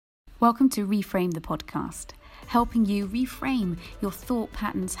Welcome to Reframe the podcast, helping you reframe your thought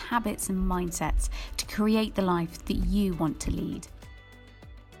patterns, habits and mindsets to create the life that you want to lead.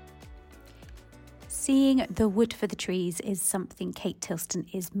 Seeing the wood for the trees is something Kate Tilston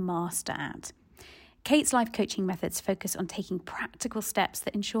is master at. Kate's life coaching methods focus on taking practical steps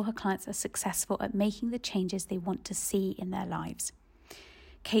that ensure her clients are successful at making the changes they want to see in their lives.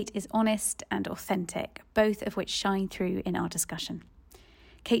 Kate is honest and authentic, both of which shine through in our discussion.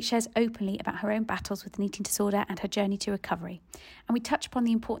 Kate shares openly about her own battles with an eating disorder and her journey to recovery. And we touch upon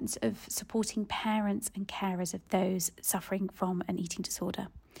the importance of supporting parents and carers of those suffering from an eating disorder.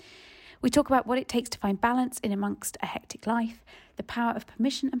 We talk about what it takes to find balance in amongst a hectic life, the power of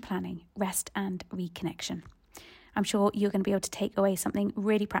permission and planning, rest and reconnection. I'm sure you're going to be able to take away something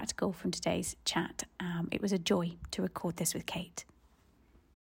really practical from today's chat. It was a joy to record this with Kate.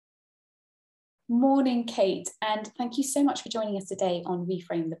 Morning, Kate, and thank you so much for joining us today on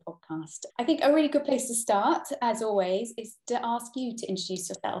Reframe the podcast. I think a really good place to start, as always, is to ask you to introduce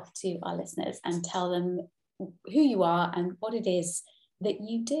yourself to our listeners and tell them who you are and what it is that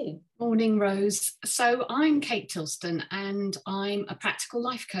you do. Morning, Rose. So I'm Kate Tilston and I'm a practical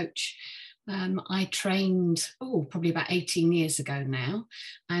life coach. I trained, probably about 18 years ago now,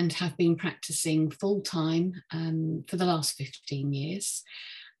 and have been practicing full-time for the last 15 years.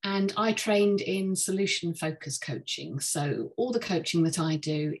 And I trained in solution-focused coaching. So all the coaching that I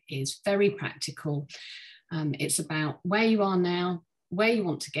do is very practical. It's about where you are now, where you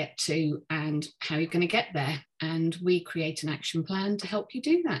want to get to, and how you're going to get there. And we create an action plan to help you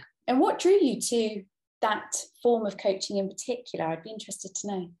do that. And what drew you to that form of coaching in particular? I'd be interested to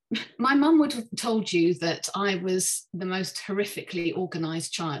know. My mum would have told you that I was the most horrifically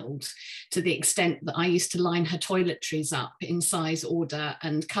organised child, to the extent that I used to line her toiletries up in size order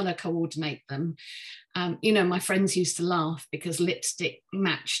and colour coordinate them. My friends used to laugh because lipstick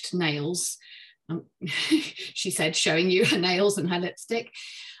matched nails. She said, showing you her nails and her lipstick.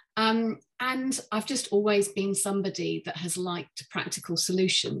 And I've just always been somebody that has liked practical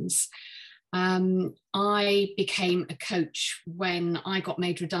solutions. I became a coach when I got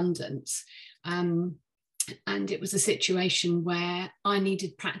made redundant, and it was a situation where I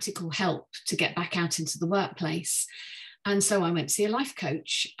needed practical help to get back out into the workplace. And so I went to see a life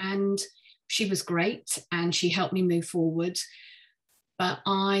coach, and she was great and she helped me move forward. But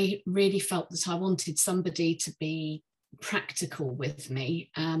I really felt that I wanted somebody to be practical with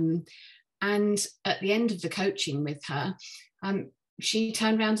me. And at the end of the coaching with her, she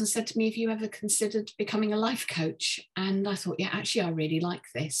turned around and said to me, have you ever considered becoming a life coach? And I thought, yeah, actually, I really like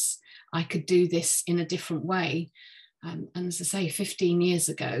this. I could do this in a different way. And as I say, 15 years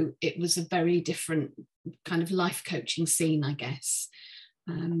ago, it was a very different kind of life coaching scene, I guess.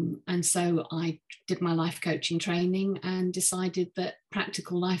 And so I did my life coaching training and decided that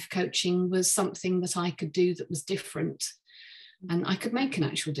practical life coaching was something that I could do that was different. And I could make an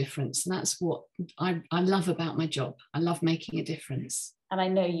actual difference. And that's what I love about my job. I love making a difference. And I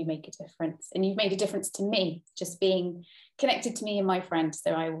know you make a difference. And you've made a difference to me, just being connected to me and my friend. So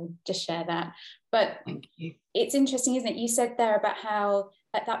I will just share that. But thank you. It's interesting, isn't it? You said there about how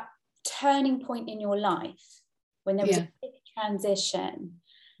at that turning point in your life, when there was a big transition,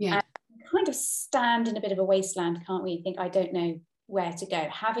 and we kind of stand in a bit of a wasteland, can't we? Think, I don't know where to go.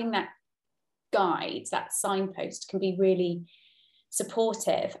 Having that guide, that signpost can be really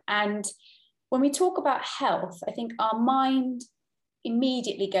supportive. And when we talk about health, I think our mind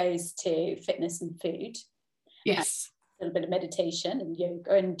immediately goes to fitness and food. Yes. A little bit of meditation and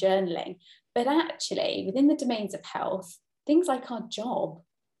yoga and journaling. But actually, within the domains of health, things like our job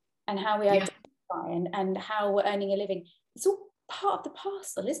and how we identify and how we're earning a living, it's all part of the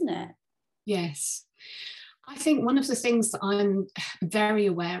parcel, isn't it? Yes. I think one of the things that I'm very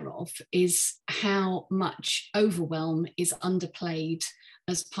aware of is how much overwhelm is underplayed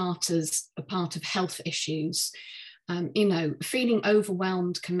as part of health issues. Feeling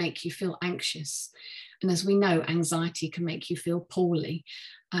overwhelmed can make you feel anxious. And as we know, anxiety can make you feel poorly.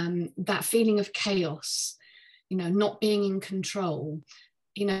 That feeling of chaos, not being in control.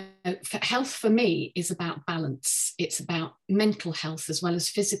 Health for me is about balance. It's about mental health as well as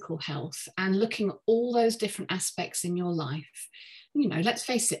physical health, and looking at all those different aspects in your life. Let's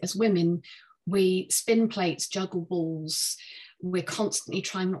face it, as women, we spin plates, juggle balls. We're constantly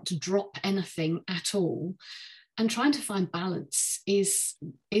trying not to drop anything at all. And trying to find balance is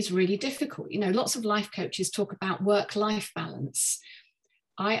really difficult. Lots of life coaches talk about work-life balance.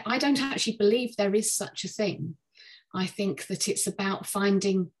 I don't actually believe there is such a thing. I think that it's about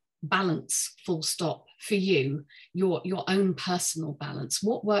finding balance, full stop, for you, your own personal balance.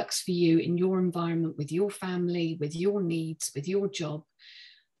 What works for you in your environment, with your family, with your needs, with your job.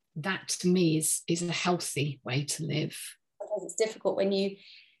 that to me is a healthy way to live. Because it's difficult when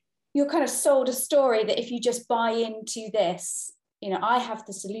you're kind of sold a story that if you just buy into this, I have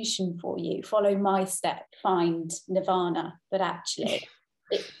the solution for you, follow my step, find nirvana. But actually,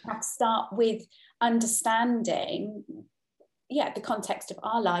 it has to start with understanding, the context of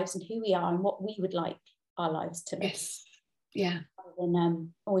our lives and who we are and what we would like our lives to be. Yes. Yeah. Rather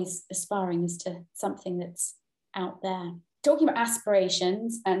than always aspiring as to something that's out there. Talking about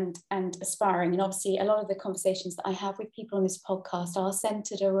aspirations and aspiring, and obviously a lot of the conversations that I have with people on this podcast are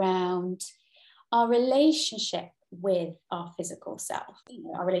centered around our relationship with our physical self,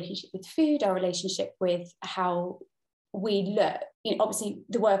 our relationship with food, our relationship with how we look. Obviously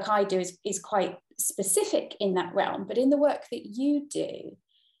the work I do is quite specific in that realm, but in the work that you do,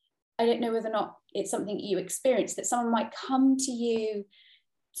 I don't know whether or not it's something you experience, that someone might come to you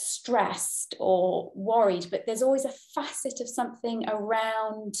stressed or worried, but there's always a facet of something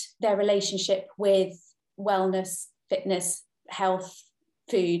around their relationship with wellness, fitness, health,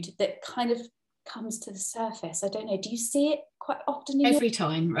 food that kind of comes to the surface. I don't know, do you see it quite often? Every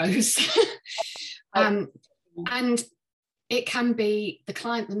time, Rose. And it can be the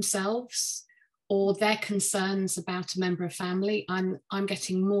client themselves or their concerns about a member of family. I'm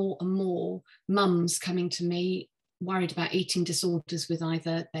getting more and more mums coming to me worried about eating disorders with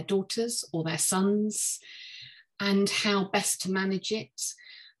either their daughters or their sons and how best to manage it.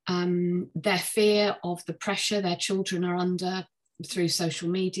 Their fear of the pressure their children are under through social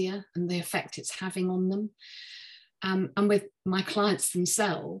media and the effect it's having on them. And with my clients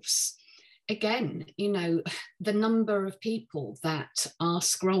themselves, again, the number of people that are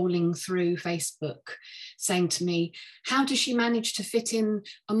scrolling through Facebook saying to me, how does she manage to fit in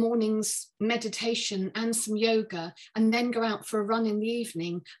a morning's meditation and some yoga and then go out for a run in the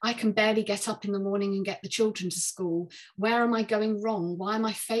evening? I can barely get up in the morning and get the children to school. Where am I going wrong? Why am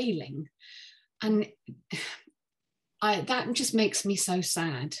I failing? And that just makes me so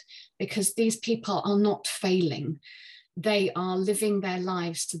sad, because these people are not failing. They are living their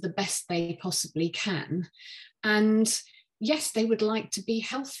lives to the best they possibly can. And yes, they would like to be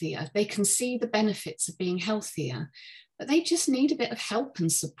healthier. They can see the benefits of being healthier, but they just need a bit of help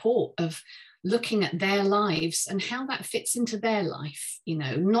and support of looking at their lives and how that fits into their life,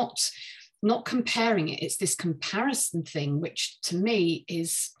 not comparing it. It's this comparison thing, which to me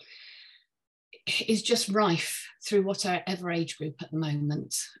is just rife through whatever age group at the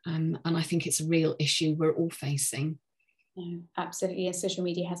moment. And I think it's a real issue we're all facing. Yeah, absolutely. And social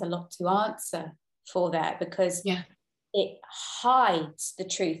media has a lot to answer for that, because it hides the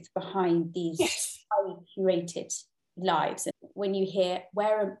truth behind these highly curated lives. And when you hear,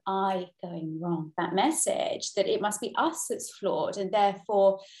 where am I going wrong? That message that it must be us that's flawed, and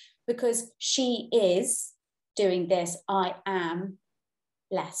therefore, because she is doing this, I am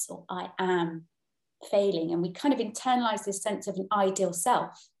less, or I am failing. And we kind of internalize this sense of an ideal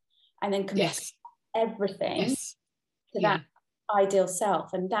self and then commit everything to that ideal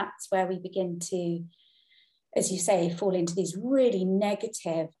self. And that's where we begin to, as you say, fall into these really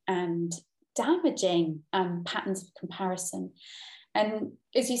negative and damaging patterns of comparison. And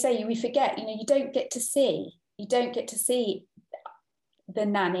as you say, we forget, you don't get to see the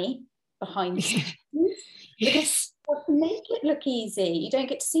nanny behind the scenes. Yes. To make it look easy, you don't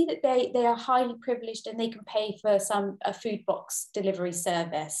get to see that they are highly privileged and they can pay for a food box delivery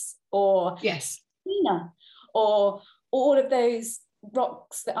service, or or all of those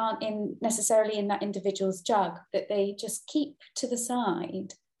rocks that aren't necessarily in that individual's jug, that they just keep to the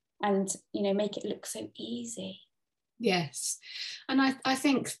side and make it look so easy. Yes. And I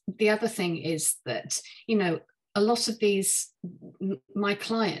think the other thing is that a lot of my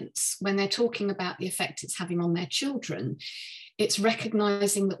clients, when they're talking about the effect it's having on their children, it's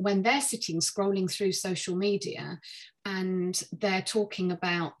recognizing that when they're sitting scrolling through social media and they're talking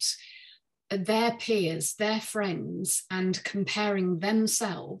about their peers, their friends, and comparing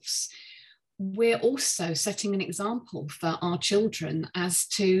themselves, we're also setting an example for our children as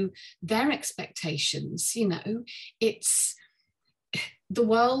to their expectations. It's the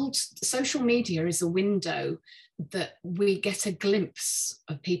world. Social media is a window that we get a glimpse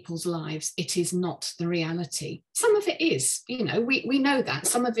of people's lives. It is not the reality. Some of it is, we know that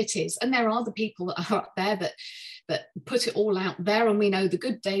some of it is, and there are the people that are up there that put it all out there, and we know the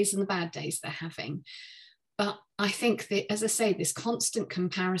good days and the bad days they're having. But I think that, as I say, this constant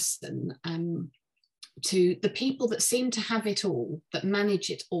comparison to the people that seem to have it all, that manage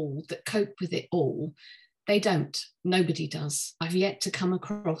it all, that cope with it all, they don't. Nobody does. I've yet to come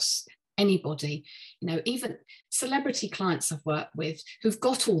across anybody, even celebrity clients I've worked with who've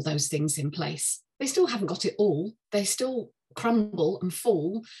got all those things in place. They still haven't got it all. They still crumble and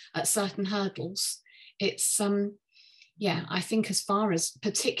fall at certain hurdles. It's yeah, I think as far as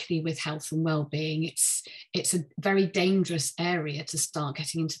particularly with health and well-being, it's a very dangerous area to start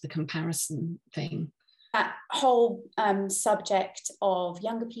getting into the comparison thing. That whole subject of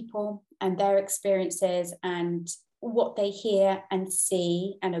younger people and their experiences and what they hear and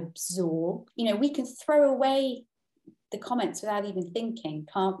see and absorb, you know, we can throw away the comments without even thinking,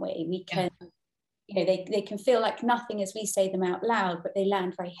 can't we? We can, you know, they can feel like nothing as we say them out loud, but they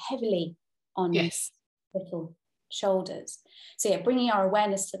land very heavily on little shoulders. So yeah, bringing our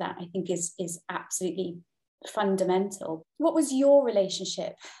awareness to that, I think, is absolutely fundamental. What was your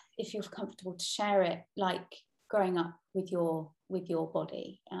relationship, if you're comfortable to share it, like growing up with your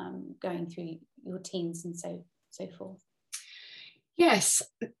body, going through your teens and so forth? Yes,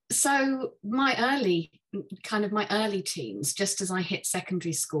 so my early teens, just as I hit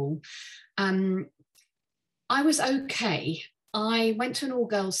secondary school, I was okay. I went to an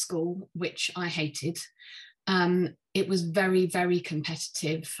all-girls school, which I hated. It was very, very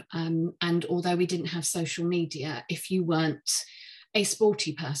competitive. And although we didn't have social media, if you weren't a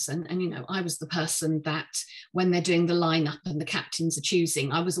sporty person, and, you know, I was the person that when they're doing the lineup and the captains are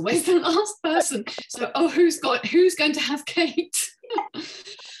choosing, I was always the last person. So, who's going to have Kate?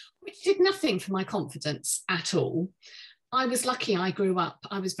 Which did nothing for my confidence at all. I was lucky. I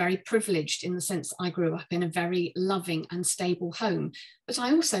was very privileged in the sense I grew up in a very loving and stable home, but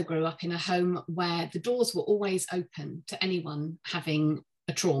I also grew up in a home where the doors were always open to anyone having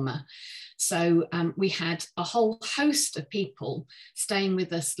a trauma. So we had a whole host of people staying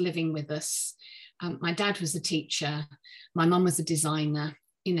with us, living with us. My dad was a teacher. My mum was a designer.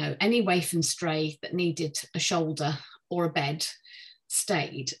 You know, any waif and stray that needed a shoulder or a bed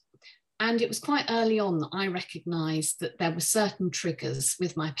stayed. And it was quite early on that I recognised that there were certain triggers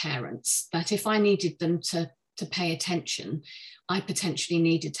with my parents that if I needed them to pay attention, I potentially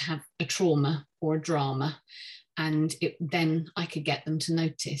needed to have a trauma or a drama, and then I could get them to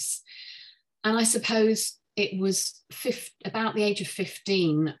notice. And I suppose it was about the age of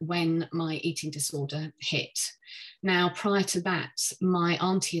 15 when my eating disorder hit. Now, prior to that, my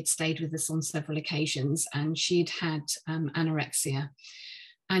auntie had stayed with us on several occasions, and she'd had anorexia.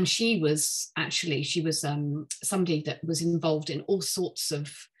 And she was somebody that was involved in all sorts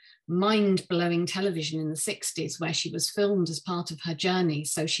of mind-blowing television in the 60s, where she was filmed as part of her journey.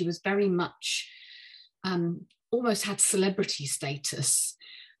 So she was very much, almost had celebrity status.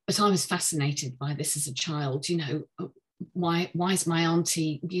 But I was fascinated by this as a child. You know, why is my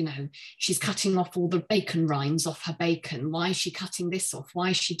auntie, you know, she's cutting off all the bacon rinds off her bacon. Why is she cutting this off? Why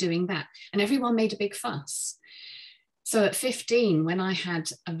is she doing that? And everyone made a big fuss. So at 15, when I had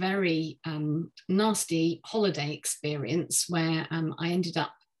a very nasty holiday experience where I ended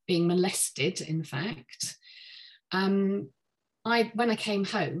up being molested, in fact, when I came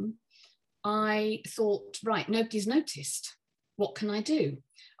home, I thought, right, nobody's noticed. What can I do?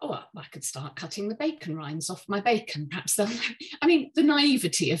 Oh, I could start cutting the bacon rinds off my bacon. Perhaps I mean, the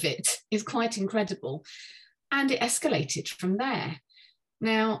naivety of it is quite incredible. And it escalated from there.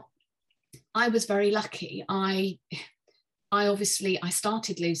 Now, I was very lucky. I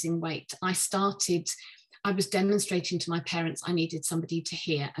started losing weight. I was demonstrating to my parents I needed somebody to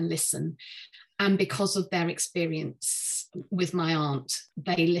hear and listen. And because of their experience with my aunt,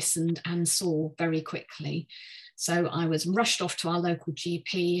 they listened and saw very quickly. So I was rushed off to our local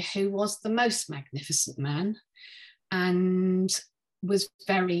GP, who was the most magnificent man and was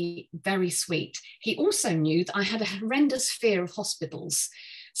very, very sweet. He also knew that I had a horrendous fear of hospitals.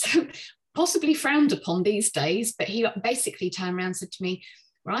 So possibly frowned upon these days, but he basically turned around and said to me,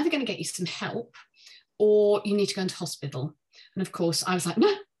 we're either going to get you some help or you need to go into hospital. And of course I was like,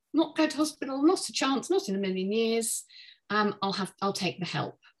 no, not go to hospital, not a chance, not in a million years. I'll take the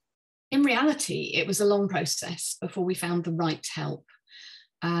help. In reality, it was a long process before we found the right help.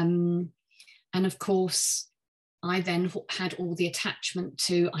 And of course, I then had all the attachment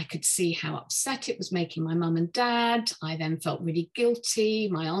to, I could see how upset it was making my mum and dad. I then felt really guilty.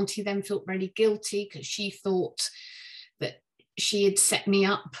 My auntie then felt really guilty because she thought that she had set me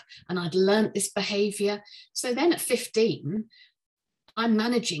up and I'd learnt this behaviour. So then at 15, I'm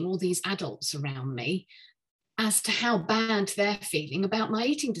managing all these adults around me as to how bad they're feeling about my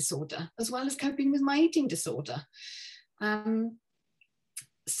eating disorder, as well as coping with my eating disorder.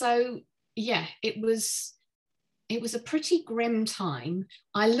 So yeah, it was a pretty grim time.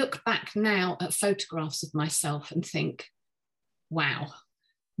 I look back now at photographs of myself and think, wow,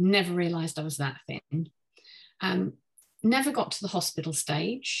 never realised I was that thin. Never got to the hospital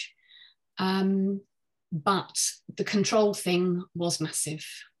stage, but the control thing was massive.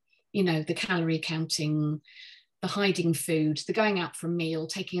 You know, the calorie counting, the hiding food, the going out for a meal,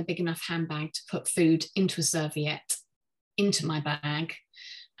 taking a big enough handbag to put food into a serviette, into my bag.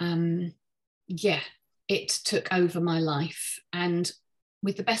 It took over my life, and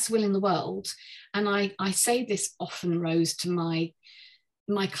with the best will in the world. And I say this often, Rose, to my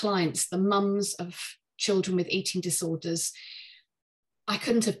clients, the mums of children with eating disorders. I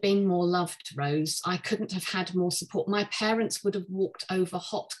couldn't have been more loved, Rose. I couldn't have had more support. My parents would have walked over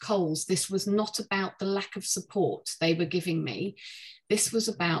hot coals. This was not about the lack of support they were giving me. This was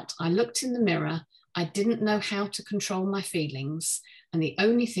about, I looked in the mirror, I didn't know how to control my feelings, and the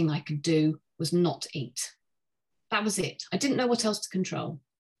only thing I could do was not eat. That was it. I didn't know what else to control.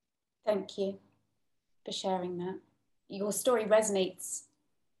 Thank you for sharing that. Your story resonates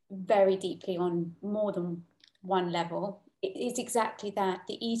very deeply on more than one level. It is exactly that.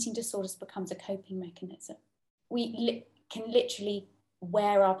 The eating disorders becomes a coping mechanism. We can literally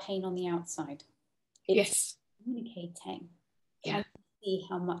wear our pain on the outside. It's communicating. Yeah. Can see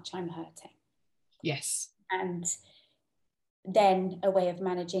how much I'm hurting. Yes. And then a way of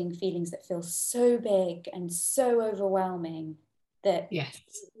managing feelings that feel so big and so overwhelming that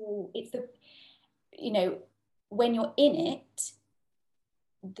it's the, you know, when you're in it,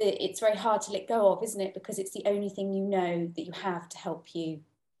 it's very hard to let go of, isn't it? Because it's the only thing you know that you have to help you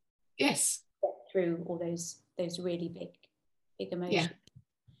get through all those really big emotions.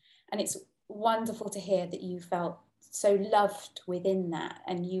 And it's wonderful to hear that you felt so loved within that,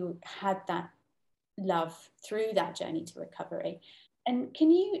 and you had that love through that journey to recovery. And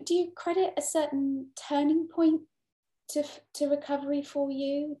do you credit a certain turning point to recovery for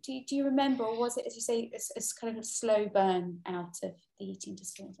you? Do you remember, or was it, as you say, a kind of a slow burn out of the eating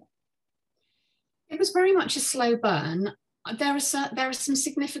disorder? It was very much a slow burn. There are some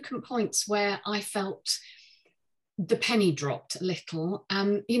significant points where I felt the penny dropped a little.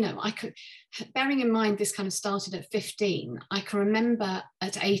 I could, bearing in mind this kind of started at 15, I can remember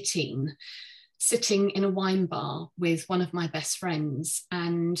at 18 sitting in a wine bar with one of my best friends,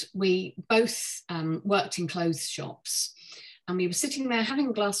 and we both worked in clothes shops, and we were sitting there having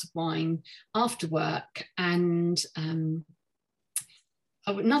a glass of wine after work, and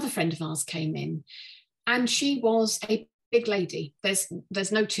another friend of ours came in, and she was a big lady.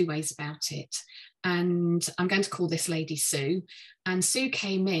 There's no two ways about it. And I'm going to call this lady Sue. And Sue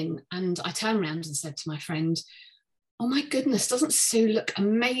came in, and I turned around and said to my friend, "Oh my goodness, doesn't Sue look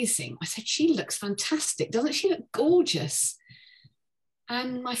amazing?" I said, "She looks fantastic. Doesn't she look gorgeous?"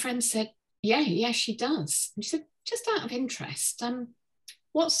 And my friend said, yeah, she does. And she said, "Just out of interest,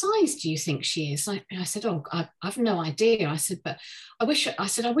 what size do you think she is?" I said, "Oh, I've no idea." I said, "But I wish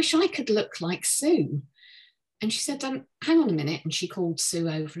I could look like Sue." And she said, "Hang on a minute." And she called Sue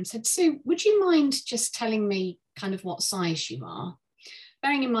over and said, "Sue, would you mind just telling me kind of what size you are?"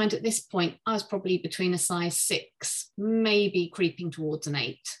 Bearing in mind at this point, I was probably between a size 6, maybe creeping towards an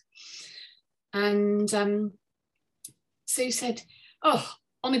 8. And Sue said, "Oh,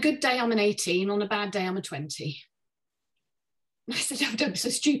 on a good day, I'm an 18. On a bad day, I'm a 20. And I said, "Oh, don't be so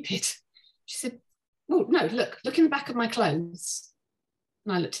stupid." She said, "Well, no, look in the back of my clothes."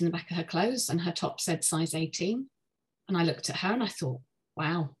 And I looked in the back of her clothes, and her top said size 18. And I looked at her and I thought,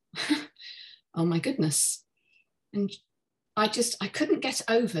 wow, oh my goodness. And I couldn't get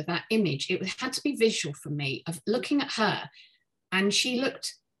over that image. It had to be visual for me of looking at her, and she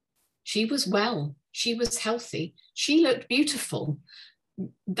was well, she was healthy, she looked beautiful.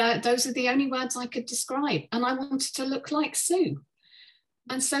 Those are the only words I could describe. And I wanted to look like Sue.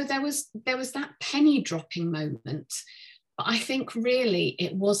 And so there was that penny dropping moment. But I think really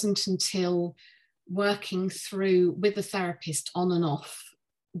it wasn't until working through with the therapist on and off,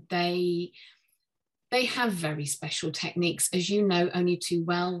 they have very special techniques, as you know only too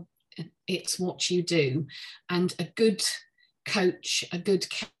well. It's what you do. And a good coach, a good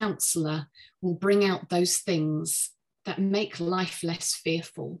counsellor will bring out those things that make life less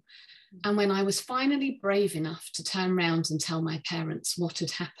fearful. And when I was finally brave enough to turn around and tell my parents what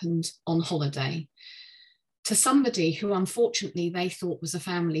had happened on holiday, to somebody who unfortunately they thought was a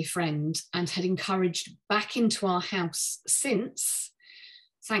family friend and had encouraged back into our house since,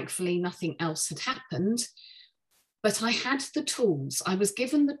 thankfully nothing else had happened, but I had the tools. I was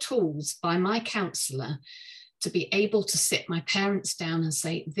given the tools by my counsellor to be able to sit my parents down and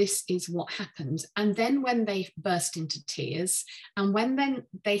say, "This is what happened." And then when they burst into tears, and when then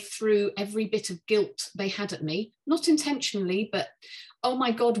they threw every bit of guilt they had at me, not intentionally, but, "Oh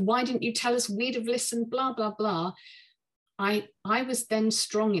my God, why didn't you tell us? We'd have listened, blah, blah, blah." I was then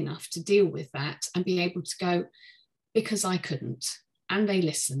strong enough to deal with that and be able to go, because I couldn't. And they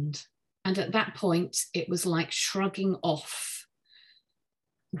listened. And at that point, it was like shrugging off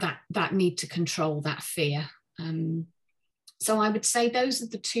that need to control, that fear. So I would say those are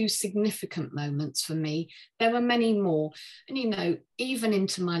the two significant moments for me. There were many more. And, you know, even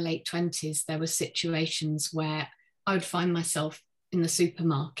into my late 20s, there were situations where I would find myself in the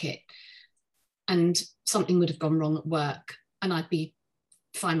supermarket and something would have gone wrong at work and I'd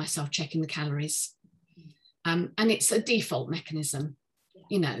find myself checking the calories. And it's a default mechanism.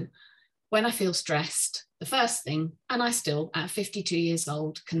 You know, when I feel stressed, the first thing, and I still at 52 years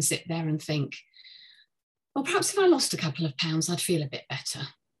old can sit there and think, well, perhaps if I lost a couple of pounds, I'd feel a bit better.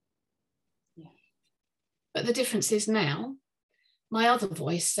 Yeah. But the difference is now, my other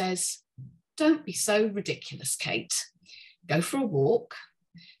voice says, don't be so ridiculous, Kate. Go for a walk,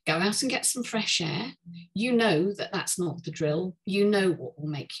 go out and get some fresh air. You know that that's not the drill. You know what will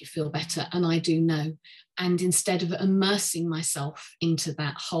make you feel better, and I do know. And instead of immersing myself into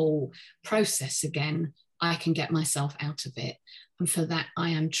that whole process again, I can get myself out of it. And for that, I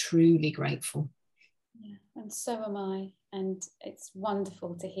am truly grateful. Yeah, and so am I. And it's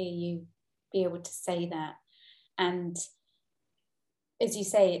wonderful to hear you be able to say that. And as you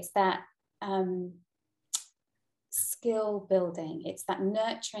say, it's that skill building, it's that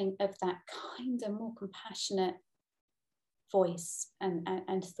nurturing of that kind of more compassionate voice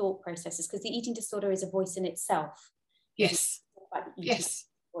and thought processes, because the eating disorder is a voice in itself. Yes. Yes.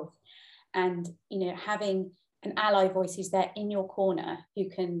 And, you know, having an ally voice who's there in your corner who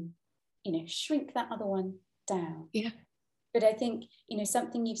can, you know, shrink that other one down. Yeah. But I think, you know,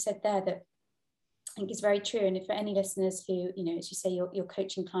 something you've said there that I think is very true. And if for any listeners who, you know, as you say, you're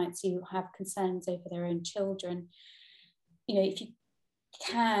coaching clients who have concerns over their own children, you know, if you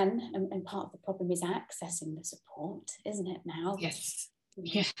can, and part of the problem is accessing the support, isn't it now? Yes.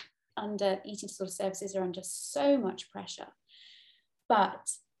 Yeah. Under eating disorder services are under so much pressure. But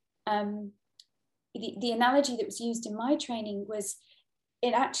the analogy that was used in my training was,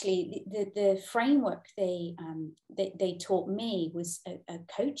 it actually, the framework they taught me was a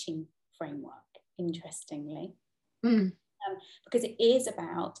coaching framework, interestingly, because it is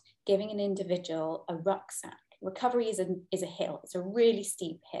about giving an individual a rucksack. Recovery is a hill. It's a really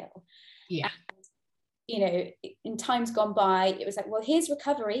steep hill. Yeah. And, you know, in times gone by, it was like, well, here's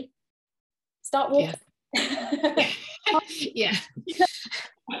recovery. Start walking. Yeah.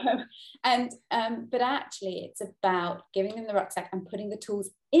 And but actually, it's about giving them the rucksack and putting the tools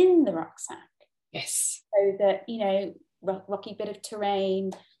in the rucksack. Yes. So that, you know, rocky bit of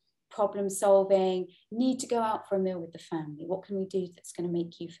terrain, problem solving, need to go out for a meal with the family. What can we do that's going to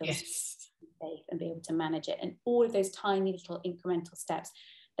make you feel safe and be able to manage it? And all of those tiny little incremental steps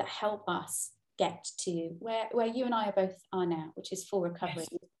that help us get to where you and I are now, which is full recovery.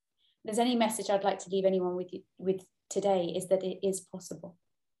 Yes. If there's any message I'd like to leave anyone with today, is that it is possible.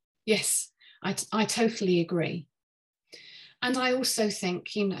 Yes, I totally agree. And I also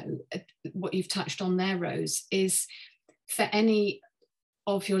think, you know, what you've touched on there, Rose, is for any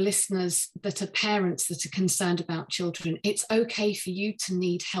of your listeners that are parents that are concerned about children, it's okay for you to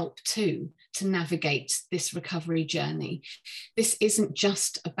need help too, to navigate this recovery journey. This isn't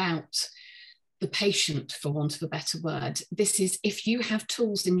just about the patient, for want of a better word. This is, if you have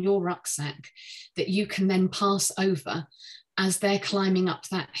tools in your rucksack that you can then pass over as they're climbing up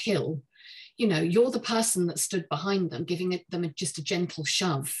that hill, you know, you're the person that stood behind them, giving them just a gentle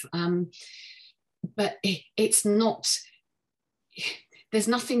shove. But it's not, there's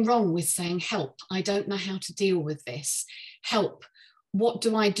nothing wrong with saying, help, I don't know how to deal with this. Help, what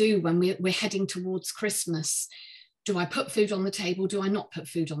do I do when we're heading towards Christmas? Do I put food on the table? Do I not put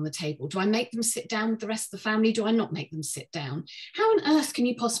food on the table? Do I make them sit down with the rest of the family? Do I not make them sit down? How on earth can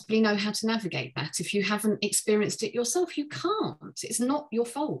you possibly know how to navigate that if you haven't experienced it yourself? You can't. It's not your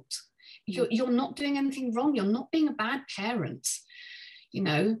fault. You're not doing anything wrong. You're not being a bad parent. You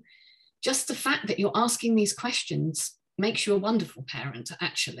know, just the fact that you're asking these questions makes you a wonderful parent,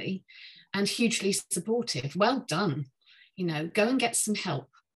 actually, and hugely supportive. Well done. You know, go and get some help.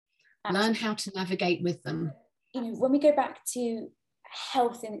 Absolutely. Learn how to navigate with them. You know, when we go back to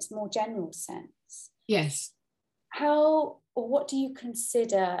health in its more general sense, yes, how or what do you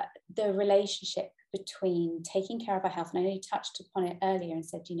consider the relationship between taking care of our health? And I know you touched upon it earlier and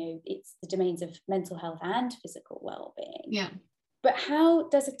said, you know, it's the domains of mental health and physical well-being. Yeah. But how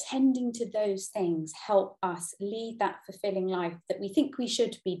does attending to those things help us lead that fulfilling life that we think we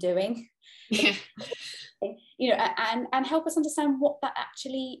should be doing? Yeah. You know, and help us understand what that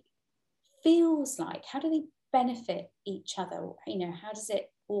actually feels like. How do they benefit each other? You know, how does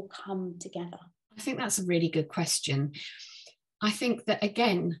it all come together? I think that's a really good question. I think that,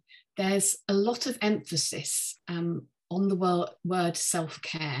 again, there's a lot of emphasis on the word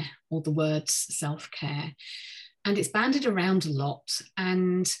self-care, or the words self-care, and it's bandied around a lot.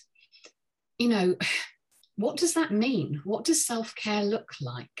 And, you know, what does that mean? What does self-care look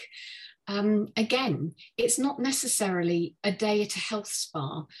like? Again, it's not necessarily a day at a health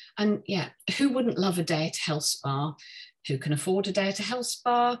spa. And yeah, who wouldn't love a day at a health spa? Who can afford a day at a health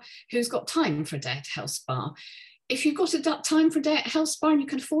spa? Who's got time for a day at a health spa? If you've got time for a day at a health spa and you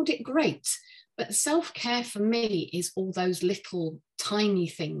can afford it, great. But self-care for me is all those little tiny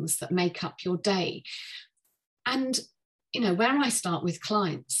things that make up your day. And where I start with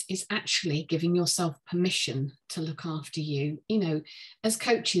clients is actually giving yourself permission to look after you. As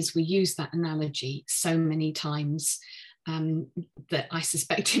coaches, we use that analogy so many times that I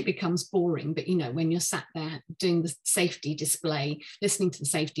suspect it becomes boring. But, when you're sat there doing the safety display, listening to the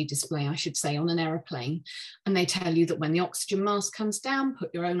safety display, I should say, on an aeroplane, and they tell you that when the oxygen mask comes down,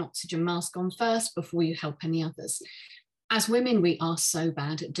 put your own oxygen mask on first before you help any others. As women, we are so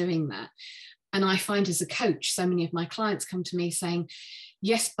bad at doing that. And I find as a coach, so many of my clients come to me saying,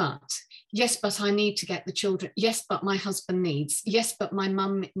 yes, but I need to get the children. Yes, but my husband needs. Yes, but my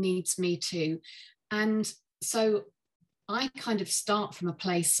mum needs me too. And so I kind of start from a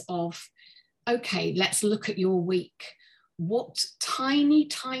place of, okay, let's look at your week. What tiny,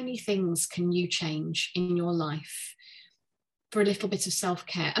 tiny things can you change in your life for a little bit of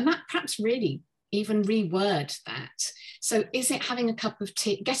self-care? And that perhaps really even reword that. So is it having a cup of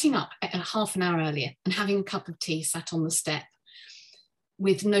tea, getting up half an hour earlier and having a cup of tea sat on the step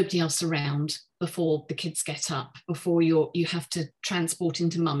with nobody else around before the kids get up, before you have to transport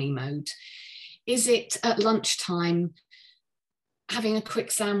into mummy mode? Is it at lunchtime having a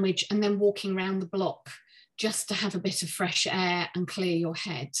quick sandwich and then walking around the block just to have a bit of fresh air and clear your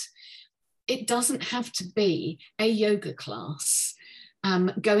head? It doesn't have to be a yoga class,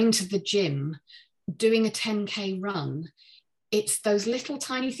 going to the gym, doing a 10K run. It's those little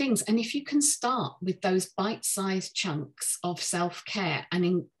tiny things. And if you can start with those bite-sized chunks of self-care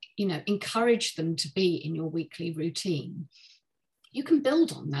and encourage them to be in your weekly routine, you can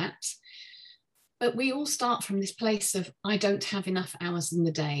build on that. But we all start from this place of, I don't have enough hours in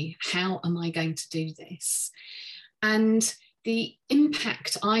the day. How am I going to do this? And the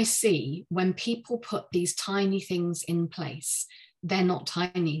impact I see when people put these tiny things in place, they're not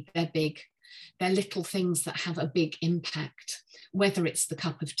tiny, they're big. They're little things that have a big impact, whether it's the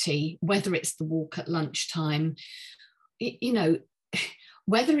cup of tea, whether it's the walk at lunchtime,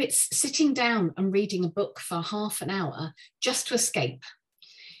 whether it's sitting down and reading a book for half an hour just to escape.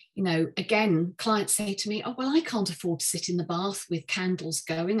 Again, clients say to me, oh, well, I can't afford to sit in the bath with candles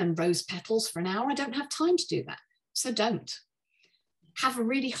going and rose petals for an hour. I don't have time to do that. So don't. Have a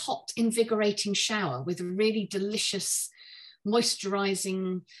really hot, invigorating shower with a really delicious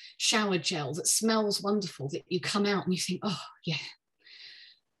moisturizing shower gel that smells wonderful, that you come out and you think, oh yeah,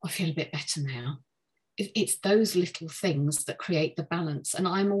 I feel a bit better now. It's those little things that create the balance. And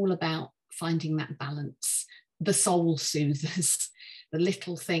I'm all about finding that balance, the soul soothers, the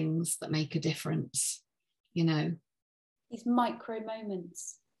little things that make a difference, These micro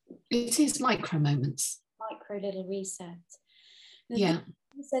moments. It is micro moments. Micro little reset. Yeah.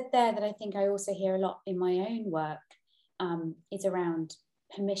 You said there that I think I also hear a lot in my own work is around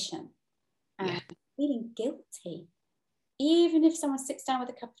permission and feeling guilty. Even if someone sits down with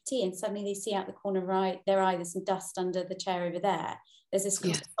a cup of tea and suddenly they see out the corner of their eye, there's some dust under the chair over there. There's this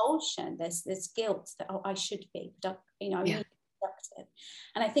compulsion, there's this guilt that, oh, I should be productive, I'm really productive.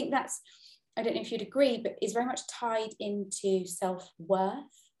 And I think that's, I don't know if you'd agree, but is very much tied into self-worth.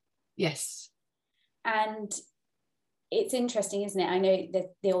 Yes. And it's interesting, isn't it? I know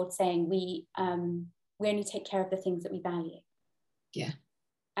that the old saying, we only take care of the things that we value. Yeah.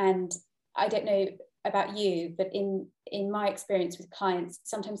 And I don't know about you, but in my experience with clients,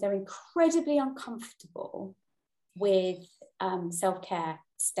 sometimes they're incredibly uncomfortable with self-care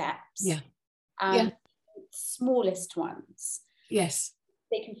steps. Yeah. Smallest ones. Yes.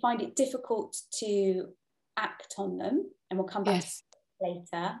 They can find it difficult to act on them, and we'll come back to that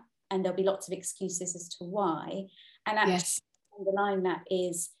later, and there'll be lots of excuses as to why. And actually underlying that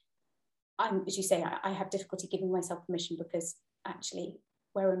is, as you say, I have difficulty giving myself permission because actually,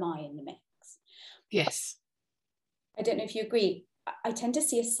 where am I in the mix? Yes. I don't know if you agree. I tend to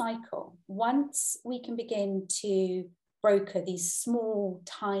see a cycle. Once we can begin to broker these small,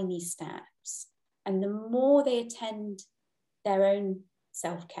 tiny steps, and the more they attend their own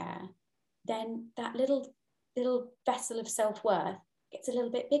self-care, then that little vessel of self-worth gets a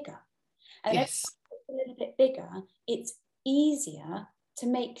little bit bigger. And as it's a little bit bigger, it's easier to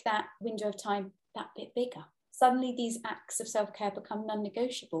make that window of time that bit bigger. Suddenly these acts of self-care become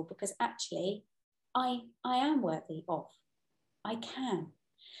non-negotiable because actually I am worthy of. I can.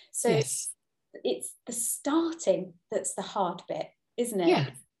 So it's the starting that's the hard bit, isn't it? Yeah.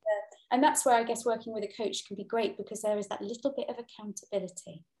 And that's where I guess working with a coach can be great, because there is that little bit of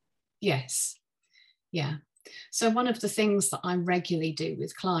accountability. Yes. Yeah. So one of the things that I regularly do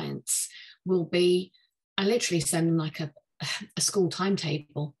with clients will be, I literally send them like a school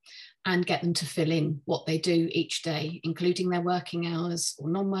timetable and get them to fill in what they do each day, including their working hours or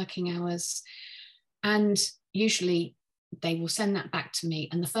non-working hours. And usually they will send that back to me.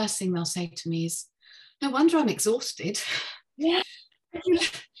 And the first thing they'll say to me is, no wonder I'm exhausted. Yeah.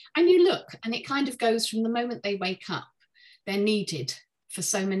 And you look, and it kind of goes from the moment they wake up, they're needed for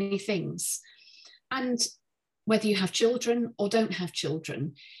so many things. And whether you have children or don't have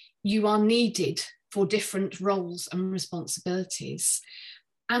children, you are needed for different roles and responsibilities.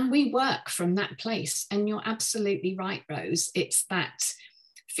 And we work from that place. And you're absolutely right, Rose. It's that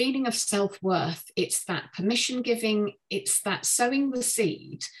feeling of self-worth. It's that permission giving. It's that sowing the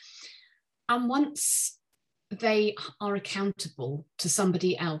seed. And once they are accountable to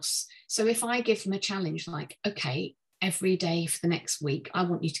somebody else. So if I give them a challenge like, okay, every day for the next week, I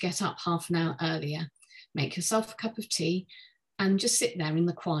want you to get up half an hour earlier, make yourself a cup of tea, and just sit there in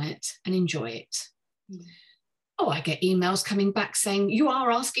the quiet and enjoy it. Mm. Oh, I get emails coming back saying, you are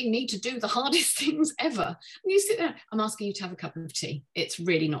asking me to do the hardest things ever. And you sit there, I'm asking you to have a cup of tea. It's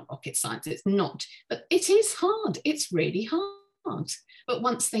really not rocket science. It's not, but it is hard. It's really hard. But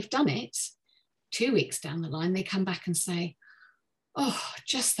once they've done it, 2 weeks down the line, they come back and say, oh,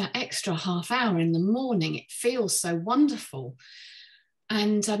 just that extra half hour in the morning, it feels so wonderful.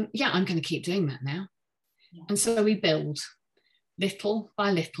 And yeah, I'm going to keep doing that now. Yeah. And so we build little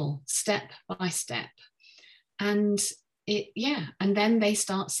by little, step by step. And and then they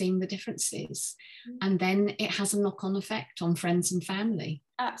start seeing the differences. And then it has a knock-on effect on friends and family.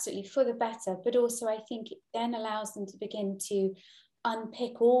 Absolutely, for the better. But also I think it then allows them to begin to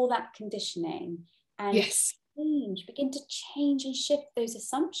unpick all that conditioning and yes. begin to change and shift those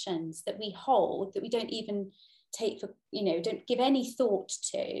assumptions that we hold, that we don't even take for, don't give any thought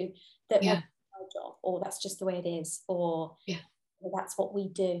to, that we're proud of, or that's just the way it is, or that's what we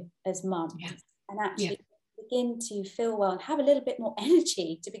do as mums. And actually begin to feel well and have a little bit more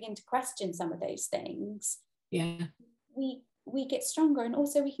energy to begin to question some of those things. We get stronger, and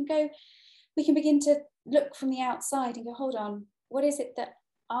also we can begin to look from the outside and go, hold on, what is it that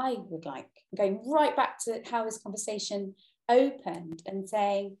I would like? Going right back to how this conversation opened and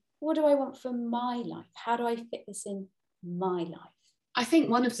saying, what do I want for my life? How do I fit this in my life? I think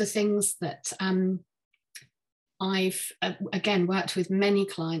one of the things that I've, again, worked with many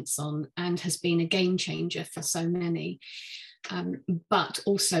clients on and has been a game changer for so many, but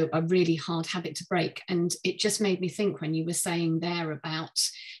also a really hard habit to break. And it just made me think when you were saying there about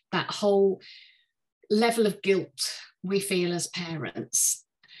that whole level of guilt we feel as parents.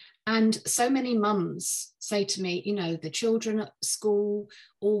 And so many mums say to me, the children at school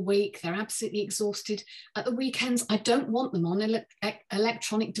all week, they're absolutely exhausted. At the weekends, I don't want them on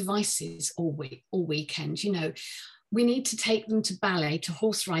electronic devices all weekend. We need to take them to ballet, to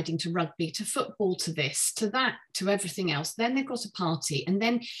horse riding, to rugby, to football, to this, to that, to everything else. Then they've got a party. And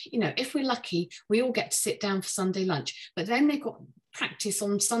then, if we're lucky, we all get to sit down for Sunday lunch. But then they've got practice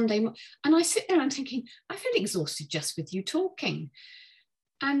on Sunday. And I sit there and thinking, I feel exhausted just with you talking.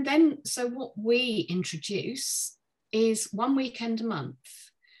 And then, so what we introduce is one weekend a month.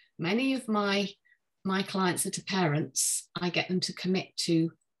 Many of my clients that are parents, I get them to commit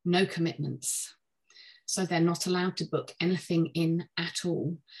to no commitments. So they're not allowed to book anything in at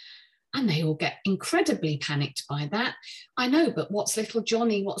all. And they all get incredibly panicked by that. I know, but what's little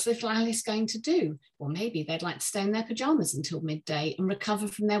Johnny, what's little Alice going to do? Well, maybe they'd like to stay in their pajamas until midday and recover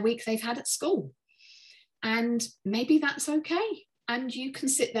from their week they've had at school. And maybe that's okay. And you can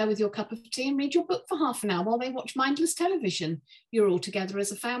sit there with your cup of tea and read your book for half an hour while they watch mindless television. You're all together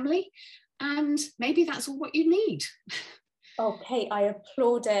as a family. And maybe that's all what you need. Okay, I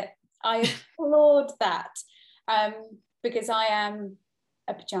applaud it. I applaud that, because I am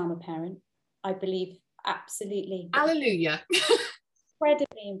a pajama parent. I believe absolutely. Hallelujah.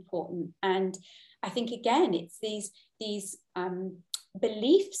 Incredibly important. And I think, again, it's these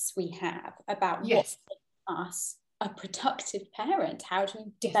beliefs we have about what makes us a productive parent, how to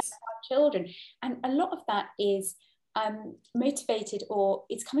develop our children. And a lot of that is motivated, or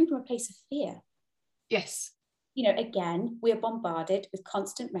it's coming from a place of fear. Yes. Again, we are bombarded with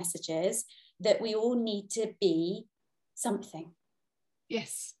constant messages that we all need to be something.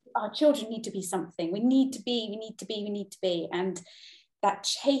 Yes. Our children need to be something. We need to be. And that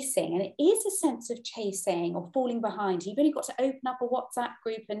chasing, and it is a sense of chasing or falling behind. You've only got to open up a WhatsApp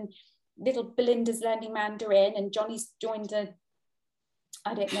group and little Belinda's learning Mandarin and Johnny's joined a,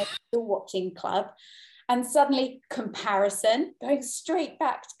 I don't know, watching club. And suddenly comparison, going straight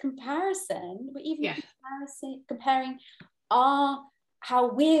back to comparison, but even comparing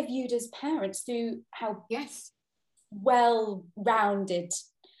how we're viewed as parents through how well-rounded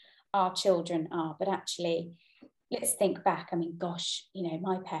our children are. But actually, let's think back. I mean, gosh, you know,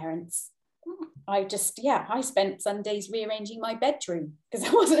 my parents, I spent Sundays rearranging my bedroom because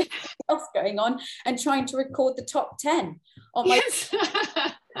there wasn't anything else going on, and trying to record the top 10 on my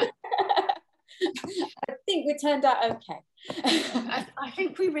I think we turned out okay. I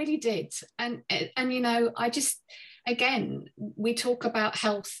think we really did. And you know, again, we talk about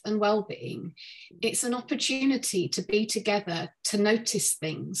health and well-being. It's an opportunity to be together, to notice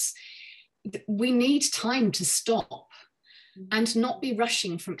things. We need time to stop and not be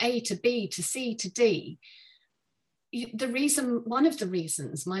rushing from A to B to C to D. One of the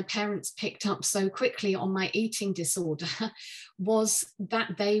reasons my parents picked up so quickly on my eating disorder was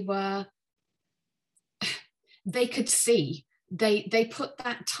that they could see, they put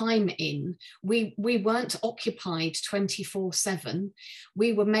that time in. We weren't occupied 24/7.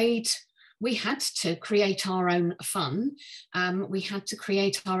 We had to create our own fun. We had to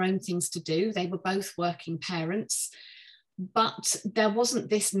create our own things to do. They were both working parents, but there wasn't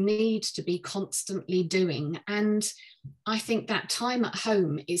this need to be constantly doing. And I think that time at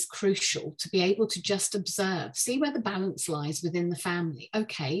home is crucial, to be able to just observe, see where the balance lies within the family.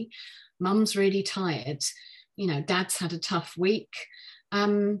 Okay, mum's really tired. You know, dad's had a tough week.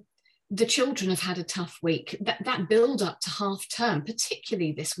 The children have had a tough week. That build up to half term,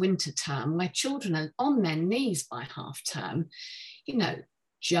 particularly this winter term, where children are on their knees by half term, you know,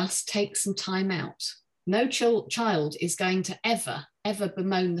 just take some time out. No child is going to ever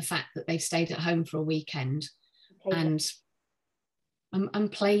bemoan the fact that they've stayed at home for a weekend and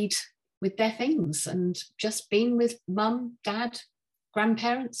played with their things and just been with mum, dad,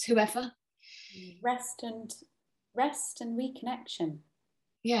 grandparents, whoever. Rest and reconnection.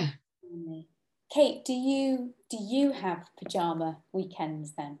 Yeah. Kate, do you have pajama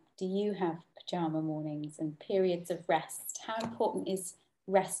weekends then? Do you have pajama mornings and periods of rest? How important is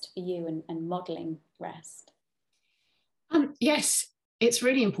rest for you and modelling rest? Yes, it's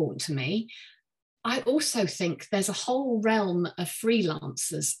really important to me. I also think there's a whole realm of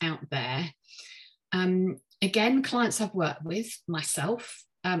freelancers out there. Again, clients I've worked with, myself,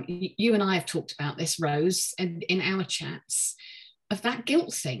 you and I have talked about this, Rose, in our chats, of that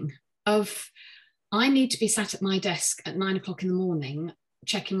guilt thing of, I need to be sat at my desk at 9 o'clock in the morning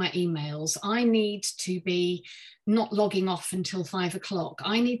checking my emails. I need to be not logging off until 5 o'clock.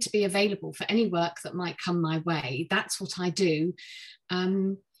 I need to be available for any work that might come my way. That's what I do.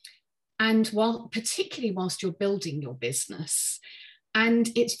 And particularly whilst you're building your business, and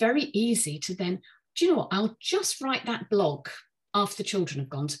it's very easy to then, do you know what, I'll just write that blog after the children have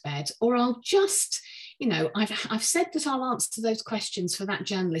gone to bed, or I'll just, you know, I've said that I'll answer those questions for that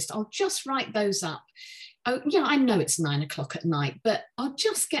journalist. I'll just write those up. Oh, yeah, I know it's 9 o'clock at night, but I'll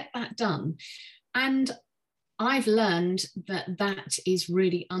just get that done. And I've learned that is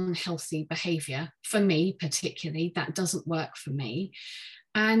really unhealthy behavior for me, particularly. That doesn't work for me.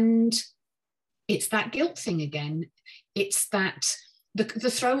 And it's that guilt thing again. It's that the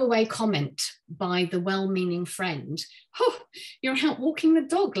throwaway comment by the well-meaning friend. Oh, you're out walking the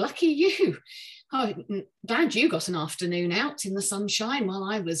dog, lucky you. Oh, glad you got an afternoon out in the sunshine while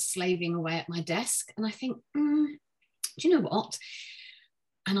I was slaving away at my desk. And I think, do you know what?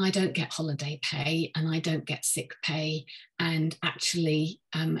 And I don't get holiday pay and I don't get sick pay. And actually,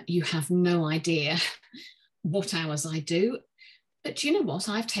 you have no idea what hours I do. But do you know what?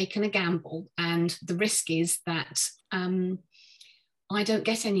 I've taken a gamble, and the risk is that I don't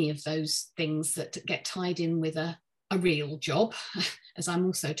get any of those things that get tied in with a real job, as I'm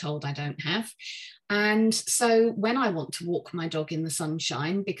also told I don't have. And so when I want to walk my dog in the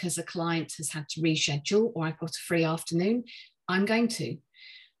sunshine because a client has had to reschedule or I've got a free afternoon, I'm going to.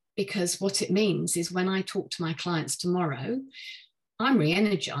 Because what it means is when I talk to my clients tomorrow, I'm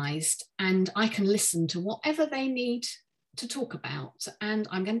re-energized and I can listen to whatever they need to talk about, and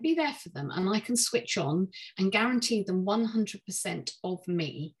I'm going to be there for them, and I can switch on and guarantee them 100% of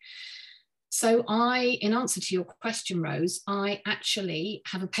me. So in answer to your question, Rose, I actually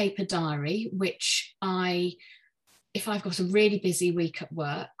have a paper diary, which if I've got a really busy week at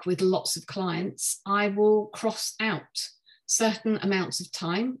work with lots of clients, I will cross out certain amounts of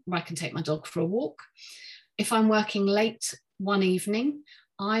time where I can take my dog for a walk. If I'm working late one evening,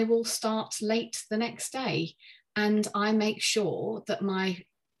 I will start late the next day. And I make sure that my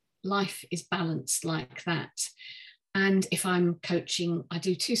life is balanced like that. And if I'm coaching, I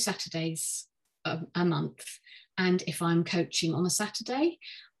do 2 Saturdays a month. And if I'm coaching on a Saturday,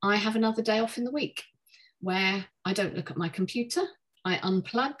 I have another day off in the week. where I don't look at my computer, I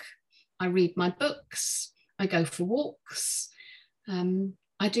unplug, I read my books, I go for walks,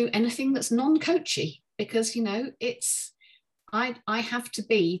 I do anything that's non-coachy, because, you know, I have to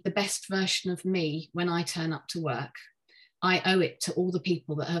be the best version of me when I turn up to work. I owe it to all the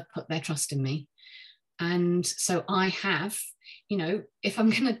people that have put their trust in me. And so I have, you know, if I'm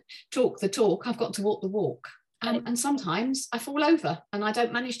going to talk the talk, I've got to walk the walk. And sometimes I fall over and I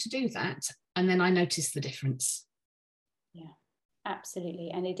don't manage to do that. And then I notice the difference. Yeah, absolutely.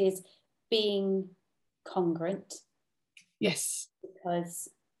 And it is being congruent. Yes. Because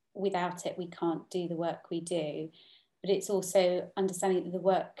without it, we can't do the work we do. But it's also understanding that the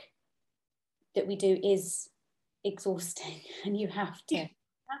work that we do is exhausting, and you have to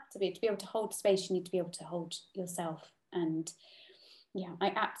be able to hold space. You need to be able to hold yourself. And yeah,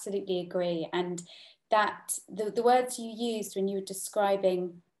 I absolutely agree. And that the words you used when you were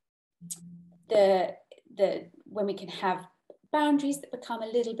describing the when we can have boundaries that become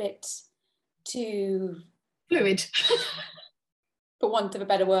a little bit too fluid, for want of a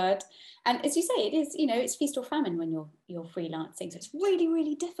better word. And as you say, it is, you know, it's feast or famine when you're freelancing. So it's really,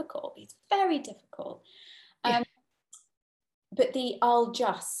 really difficult. It's very difficult. Yeah. But the I'll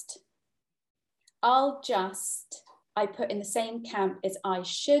just, I put in the same camp as I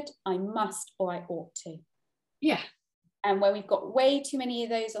should, I must, or I ought to. Yeah. And when we've got way too many of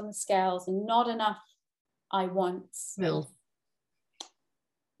those on the scales and not enough I want,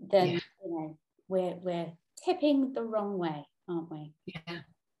 then you know, we're tipping the wrong way, aren't we? Yeah.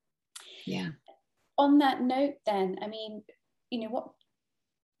 Yeah. On that note, then, I mean, you know, what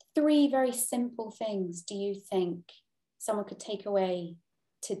 3 very simple things do you think someone could take away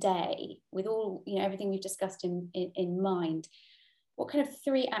today with all, you know, everything we've discussed in mind? What kind of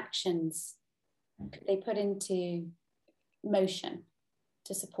 3 actions could they put into motion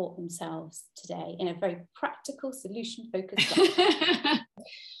to support themselves today in a very practical, solution-focused way?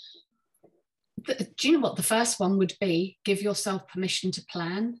 Do you know what the first one would be? Give yourself permission to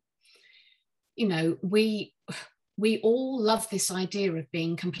plan. You know, we all love this idea of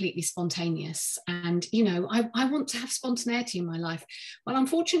being completely spontaneous, and, you know, I want to have spontaneity in my life. Well,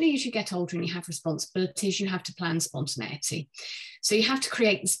 unfortunately, as you get older and you have responsibilities, you have to plan spontaneity. So you have to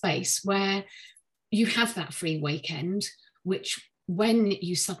create the space where you have that free weekend, which when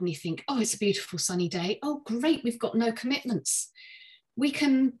you suddenly think, oh, it's a beautiful sunny day, oh great, we've got no commitments, we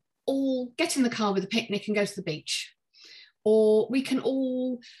can all get in the car with a picnic and go to the beach, or we can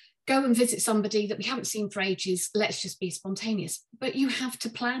all go and visit somebody that we haven't seen for ages. Let's just be spontaneous. But you have to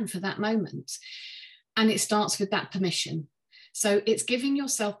plan for that moment. And it starts with that permission. So it's giving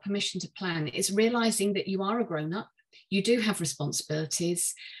yourself permission to plan. It's realizing that you are a grown-up, you do have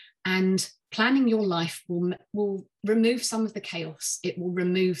responsibilities, and planning your life will remove some of the chaos. It will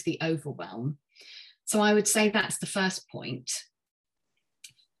remove the overwhelm. So I would say that's the first point.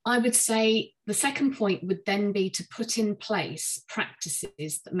 I would say the second point would then be to put in place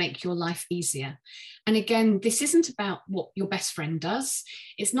practices that make your life easier. And again, this isn't about what your best friend does.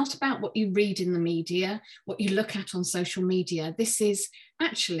 It's not about what you read in the media, what you look at on social media. This is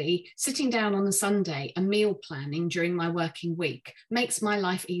actually sitting down on a Sunday and meal planning during my working week makes my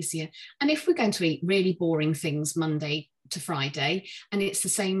life easier. And if we're going to eat really boring things Monday to Friday, and it's the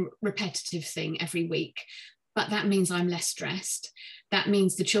same repetitive thing every week, but that means I'm less stressed. That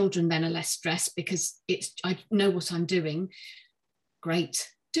means the children then are less stressed because I know what I'm doing. Great,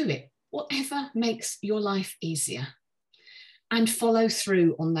 do it. Whatever makes your life easier. And follow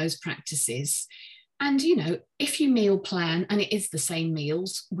through on those practices. And, you know, if you meal plan and it is the same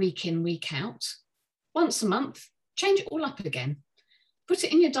meals week in, week out, once a month, change it all up again. Put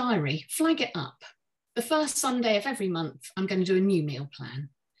it in your diary, flag it up. The first Sunday of every month, I'm going to do a new meal plan.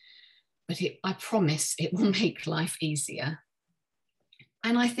 But I promise it will make life easier.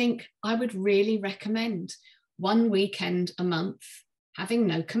 And I think I would really recommend 1 weekend a month, having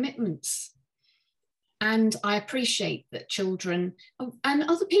no commitments. And I appreciate that children and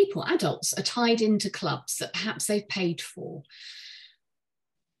other people, adults, are tied into clubs that perhaps they've paid for.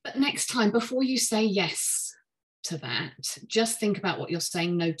 But next time, before you say yes to that, just think about what you're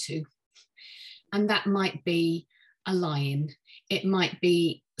saying no to. And that might be a lie-in. It might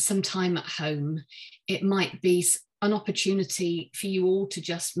be some time at home. It might be an opportunity for you all to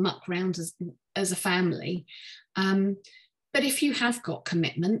just muck around as a family. But if you have got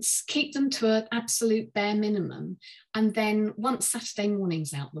commitments, keep them to an absolute bare minimum. And then once Saturday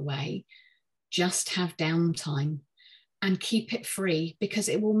morning's out the way, just have downtime and keep it free, because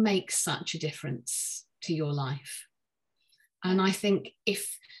it will make such a difference to your life. And I think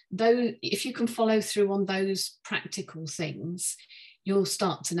if you can follow through on those practical things, you'll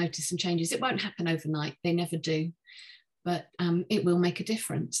start to notice some changes. It won't happen overnight, they never do, but it will make a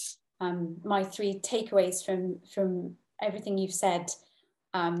difference. My 3 takeaways from everything you've said,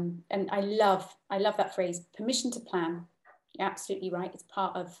 and I love that phrase, permission to plan. You're absolutely right. It's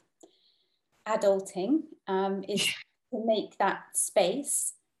part of adulting, is to make that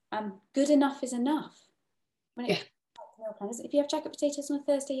space. Good enough is enough. When it meal plan, if you have jacket potatoes on a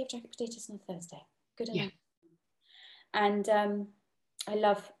Thursday, you have jacket potatoes on a Thursday. Good enough. And I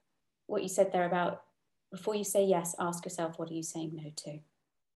love what you said there about, before you say yes, ask yourself, what are you saying no to?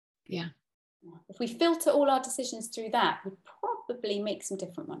 Yeah. If we filter all our decisions through that, we'd probably make some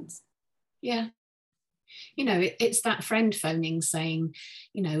different ones. Yeah. You know, it's that friend phoning saying,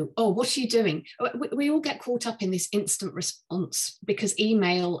 you know, oh, what are you doing? We all get caught up in this instant response because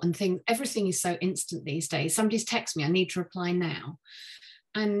email and things, everything is so instant these days. Somebody's texted me, I need to reply now.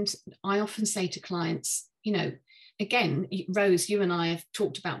 And I often say to clients, you know, again, Rose, you and I have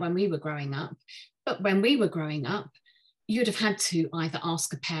talked about when we were growing up, but when we were growing up, you'd have had to either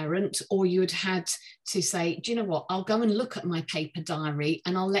ask a parent or you'd had to say, do you know what, I'll go and look at my paper diary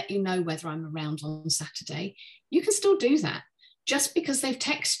and I'll let you know whether I'm around on Saturday. You can still do that. Just because they've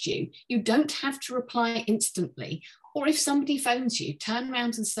texted you, you don't have to reply instantly. Or if somebody phones you, turn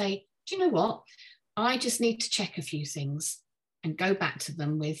around and say, do you know what, I just need to check a few things, and go back to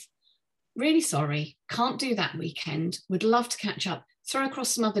them with, really sorry, can't do that weekend, would love to catch up, throw across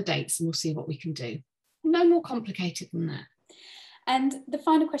some other dates and we'll see what we can do. No more complicated than that. And the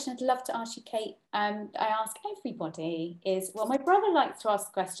final question I'd love to ask you, Kate, I ask everybody is, well, my brother likes to ask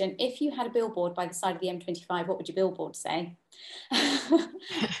the question, if you had a billboard by the side of the M25, what would your billboard say?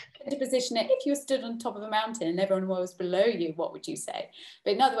 To position it, if you were stood on top of a mountain and everyone was below you, what would you say?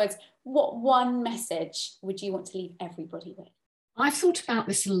 But in other words, what one message would you want to leave everybody with? I've thought about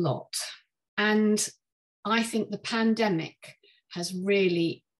this a lot, and I think the pandemic has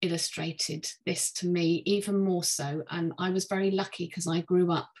really illustrated this to me even more so. And I was very lucky because I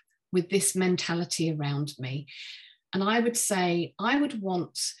grew up with this mentality around me. And I would say I would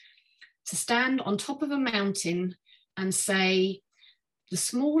want to stand on top of a mountain and say, the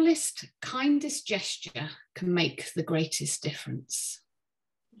smallest, kindest gesture can make the greatest difference.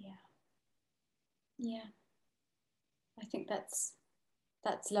 Yeah. I think that's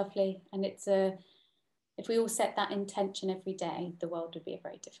lovely. And it's if we all set that intention every day, the world would be a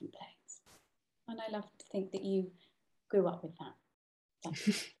very different place. And I love to think that you grew up with that.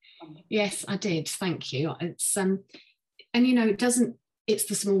 Yes, I did. Thank you. It's and you know, it's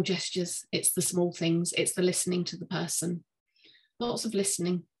the small gestures, it's the small things, it's the listening to the person. Lots of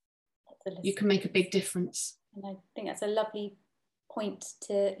listening. You can make a big difference. And I think that's a lovely point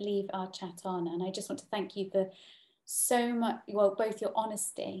to leave our chat on. And I just want to thank you for so much, well, both your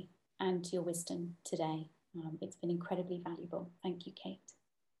honesty and your wisdom today. It's been incredibly valuable. Thank you, Kate.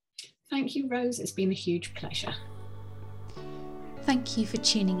 Thank you, Rose. It's been a huge pleasure. Thank you for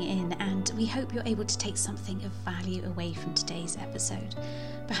tuning in, and we hope you're able to take something of value away from today's episode.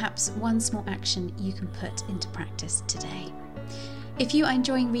 Perhaps one small action you can put into practice today. If you are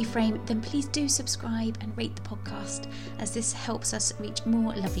enjoying Reframe, then please do subscribe and rate the podcast, as this helps us reach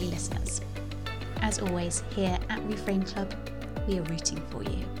more lovely listeners. As always, here at Reframe Club, we are rooting for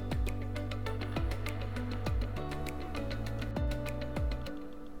you.